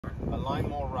line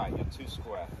more right. You're too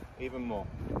square. Even more.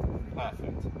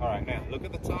 Perfect. All right, now look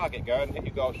at the target. Go ahead and hit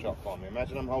your golf shot for me.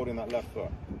 Imagine I'm holding that left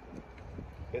foot.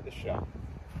 Hit the shot.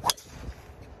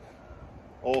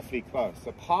 Awfully close.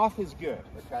 The path is good,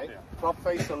 okay? Yeah. Club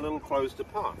face a little close to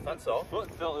path, that's all. Foot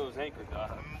felt it was anchored,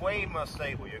 though. Way more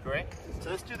stable, you agree?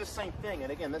 So let's do the same thing,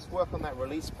 and again, let's work on that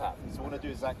release pattern. So we're going to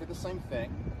do exactly the same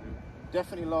thing.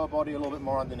 Definitely lower body a little bit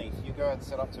more underneath. You go ahead and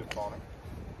set up to it for me.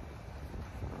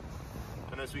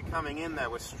 And as we're coming in there,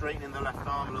 we're straightening the left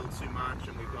arm a little too much,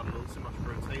 and we've got a little too much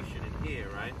rotation in here,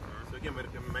 right? So again, we're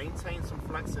going to maintain some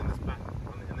flex in this back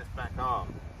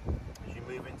arm as you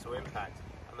move into impact.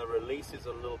 And the release is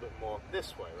a little bit more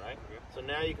this way, right? Yeah. So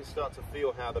now you can start to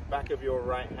feel how the back of your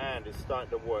right hand is starting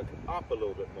to work up a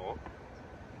little bit more,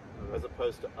 as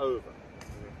opposed to over.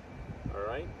 All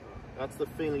right? That's the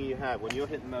feeling you have when you're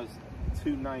hitting those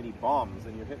 290 bombs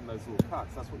and you're hitting those little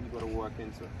cuts. That's what you've got to work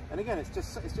into. And again, it's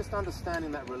just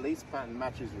understanding that release pattern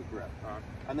matches your grip.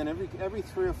 And then every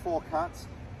 3 or 4 cuts,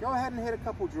 go ahead and hit a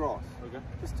couple draws,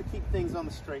 just to keep things on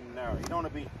the straight and narrow. You don't want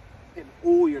to be hitting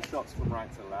all your shots from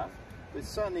right to left. But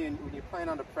certainly when you're playing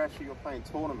under pressure, you're playing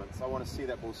tournaments, I want to see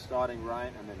that ball starting right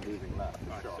and then moving left.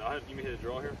 Right, sure. So you mean hit a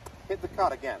draw here? Hit the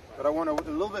cut again, but I want a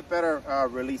little bit better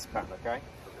release pattern, okay?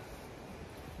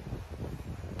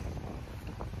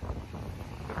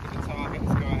 Look at the target,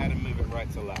 let's go ahead and move it right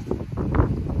to left.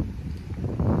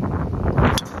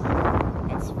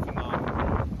 That's phenomenal.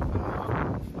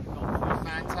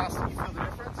 Fantastic, you feel the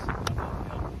difference?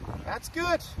 That's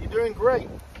good, you're doing great.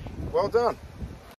 Well done.